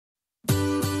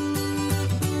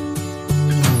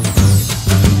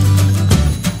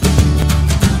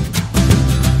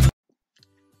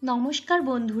নমস্কার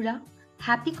বন্ধুরা,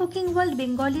 happy cooking world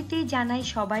বেঙ্গলিতে জানাই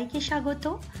সবাইকে স্বাগত।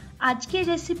 আজকের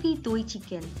রেসিপি দই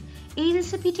চিকেন। এই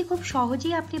রেসিপিটি খুব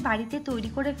সহজেই আপনি বাড়িতে তৈরি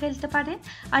করে ফেলতে পারেন,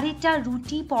 আর এটা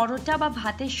রুটি, পরোটা বা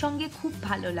ভাতের সঙ্গে খুব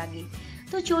ভালো লাগে।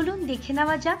 তো চলুন দেখে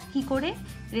নেওয়া যাক কী করে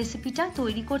রেসিপিটা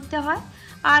তৈরি করতে হয়।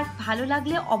 আর ভালো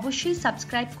লাগলে অবশ্যই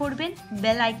সাবস্ক্রাইব করবেন,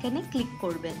 বেল আইকনে ক্লিক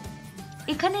করবেন।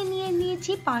 এখানে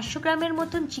নিয়েছি 500 গ্রামের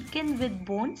মতন চিকেন উইথ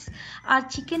বোনস, আর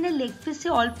চিকেনের লেগ পিসে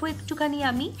অল্প একটুখানি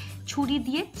আমি ছুরি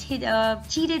দিয়ে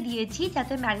চিড়ে দিয়েছি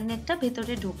যাতে ম্যারিনেটটা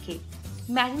ভেতরে ঢোকে।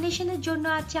 ম্যারিনেশনের জন্য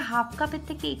আছে হাফ কাপের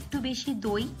থেকে একটু বেশি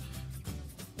দই।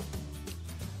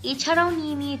 এছাড়াও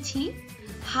নিয়েছি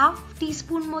হাফ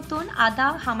টিস্পুন মতন আদা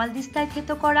হামালদিস্তায়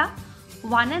থেতো করা,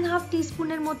 1.5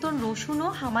 টিস্পুনের মতন রসুনও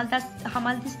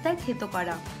হামালদিস্তায় থেতো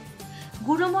করা।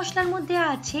 গুঁড়ো মশলার মধ্যে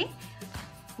আছে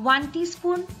 1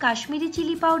 teaspoon Kashmiri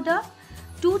chilli powder,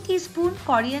 2 teaspoon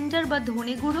coriander বা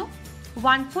ধনে গুঁড়ো,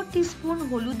 1/4 টিস্পুন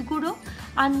হলুদ গুঁড়ো,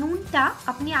 আর নুনটা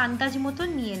আপনি আন্দাজ মতন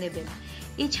নিয়ে নেবেন।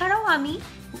 এছাড়াও আমি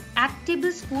 1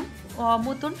 টেবিল স্পুন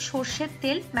মতন সর্ষের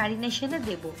তেল ম্যারিনেশনে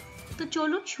দেব। তো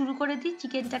চলুন শুরু করে দিই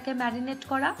চিকেনটাকে ম্যারিনেট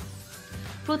করা।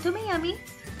 প্রথমেই আমি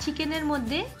চিকেনের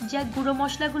মধ্যে যে গুঁড়ো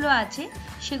মশলাগুলো আছে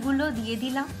সেগুলো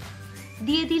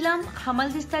দিয়ে দিলাম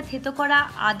হামালদিস্তায় থেতো করা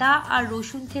আদা আর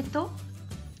রসুন থেতো,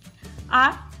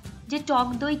 আর যে টক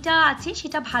দইটা আছে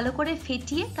সেটা ভালো করে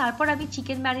ফেটিয়ে তারপর আমি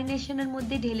চিকেন ম্যারিনেশনের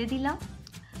মধ্যে ঢেলে দিলাম।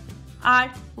 আর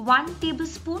 1 টেবিল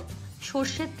স্পুন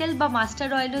সর্ষের তেল বা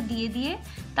মাস্টার্ড অয়েলও দিয়ে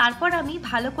তারপর আমি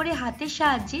ভালো করে হাতের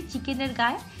সাহায্যে চিকেনের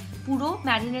গায়ে পুরো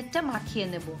ম্যারিনেটটা মাখিয়ে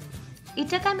নেব।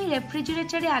 এটাকে আমি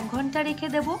রেফ্রিজারেটরে 1 ঘন্টা রেখে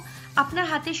দেব। আপনার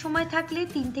হাতে সময় থাকলে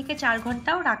 3 থেকে 4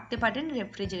 ঘন্টাও রাখতে পারেন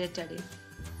রেফ্রিজারেটরে।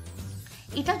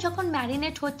 এটা যখন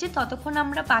ম্যারিনেট হচ্ছে ততক্ষণ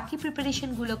আমরা বাকি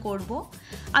প্রিপারেশনগুলো করব।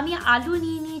 আমি আলু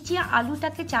নিয়েছি,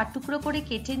 আলুটাকে 4 টুকরো করে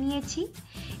কেটে নিয়েছি।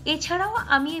 এছাড়াও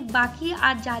আমি বাকি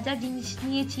আর যা জিনিস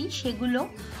নিয়েছি সেগুলো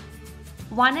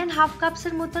 1.5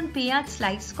 কাপসের মতন পেঁয়াজ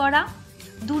স্লাইস করা,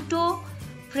 2টো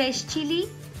ফ্রেশ চিলি,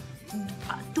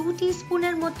 2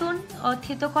 টিস্পুনের মতন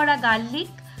থেতো করা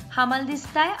গার্লিক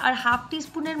হামালদিস্তায়, আর 1/2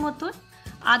 টিস্পুনের মতন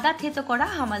আদা থেতো করা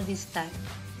হামালদিস্তায়।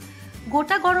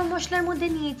 গোটা গরম মশলার মধ্যে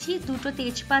নিয়েছি 2টো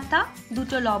তেজপাতা,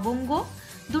 2টো লবঙ্গ,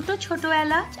 2টো ছোট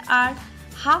এলাচ, আর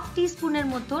 1/2 টিস্পুনের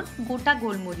মতন গোটা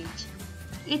গোলমরিচ।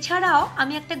 এছাড়াও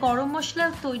আমি একটা গরম মশলা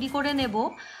তৈরি করে নেব।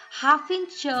 1/2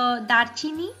 ইঞ্চ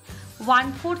দারচিনি,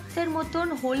 1/4 মতন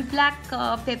হোল ব্ল্যাক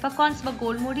পেপারকর্নস বা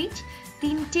গোলমরিচ,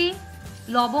 3টে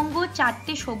লবঙ্গ,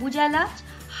 4টে সবুজ এলাচ,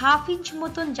 1/2 ইঞ্চ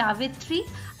মতন জাবেত্রী,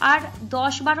 আর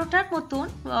 10-12টার মতন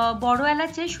বড়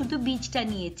এলাচের শুধু বীজটা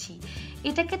নিয়েছি।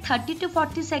 এটাকে 30 to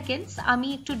 40 সেকেন্ডস আমি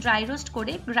একটু ড্রাই রোস্ট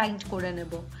করে গ্রাইন্ড করে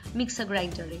নেব মিক্সার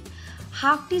গ্রাইন্ডারে।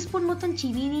 1/2 টিস্পুন মতন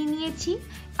চিনি নিয়েছি,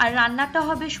 আর রান্নাটা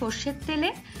হবে সর্ষের তেলে,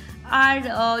 আর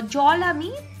জল আমি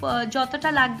যতটা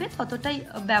লাগবে ততটাই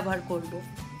ব্যবহার করব।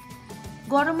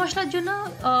 গরম মশলার জন্য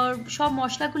সব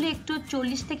মশলাগুলো একটু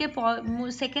 40 থেকে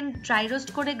সেকেন্ড ড্রাই রোস্ট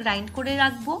করে গ্রাইন্ড করে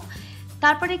রাখবো।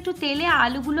 তারপরে একটু তেলে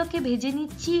আলুগুলোকে ভেজে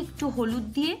নিচ্ছি একটু হলুদ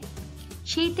দিয়ে।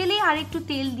 সেই তেলে আর একটু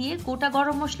তেল দিয়ে গোটা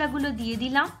গরম মশলাগুলো দিয়ে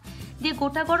দিলাম। দিয়ে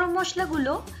গোটা গরম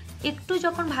মশলাগুলো একটু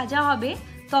যখন ভাজা হবে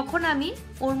তখন আমি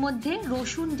ওর মধ্যে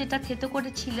রসুন যেটা থেতো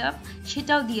করেছিলাম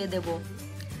সেটাও দিয়ে দেব।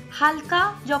 হালকা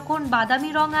যখন বাদামি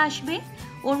রং আসবে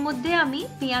ওর মধ্যে আমি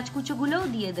পেঁয়াজ কুচোগুলোও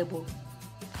দিয়ে দেব।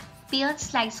 পেঁয়াজ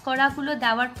স্লাইস করাগুলো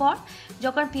দেওয়ার পর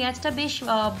যখন পেঁয়াজটা বেশ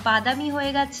বাদামি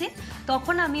হয়ে গেছে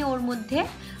তখন আমি ওর মধ্যে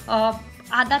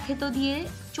আদা থেতো দিয়ে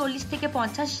 40 থেকে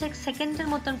 50 সেকেন্ডের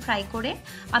মতন ফ্রাই করে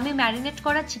আমি ম্যারিনেট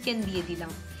করা চিকেন দিয়ে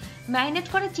দিলাম। ম্যারিনেট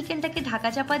করা চিকেনটাকে ঢাকা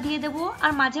চাপা দিয়ে দেবো,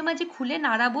 আর মাঝে মাঝে খুলে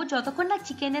নাড়াবো যতক্ষণ না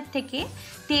চিকেনের থেকে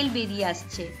তেল বেরিয়ে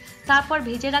আসছে। তারপর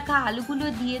ভেজে রাখা আলুগুলো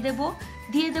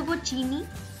দিয়ে দেবো চিনি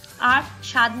আর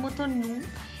স্বাদ মতন নুন।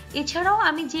 এছাড়াও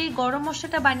আমি যে গরম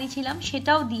মশলাটা বানিয়েছিলাম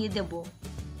সেটাও দিয়ে দেব।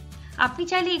 আপনি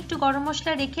চাইলে একটু গরম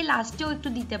মশলা রেখে লাস্টেও একটু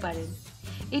দিতে পারেন।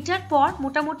 এটার পর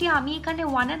মোটামুটি আমি এখানে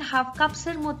 1.5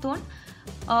 কাপসের মতন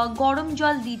গরম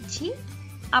জল দিচ্ছি।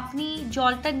 আপনি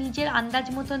জলটা নিজের আন্দাজ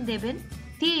মতন দেবেন।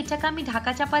 দিয়ে এটাকে আমি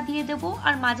ঢাকা চাপা দিয়ে দেবো,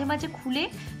 আর মাঝে মাঝে খুলে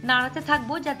নাড়াতে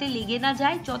থাকবো যাতে লেগে না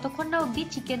যায় যতক্ষণ না অবধি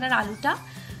চিকেন আর আলুটা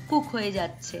কুক হয়ে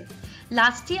যাচ্ছে।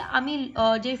 লাস্টে আমি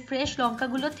যে ফ্রেশ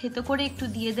লঙ্কাগুলো থেতো করে একটু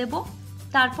দিয়ে দেব।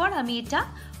 তারপর আমি এটা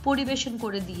পরিবেশন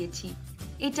করে দিয়েছি।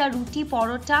 এটা রুটি,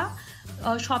 পরোটা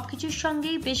সব কিছুর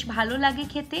সঙ্গেই বেশ ভালো লাগে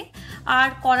খেতে, আর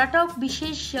করাটাও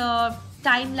বিশেষ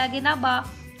টাইম লাগে না বা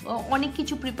অনেক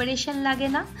কিছু প্রিপারেশন লাগে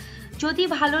না। যদি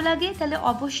ভালো লাগে তাহলে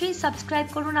অবশ্যই সাবস্ক্রাইব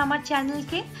করুন আমার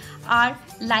চ্যানেলকে, আর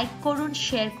লাইক করুন,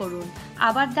 শেয়ার করুন।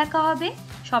 আবার দেখা হবে।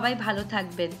 সবাই ভালো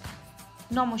থাকবেন।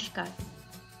 নমস্কার।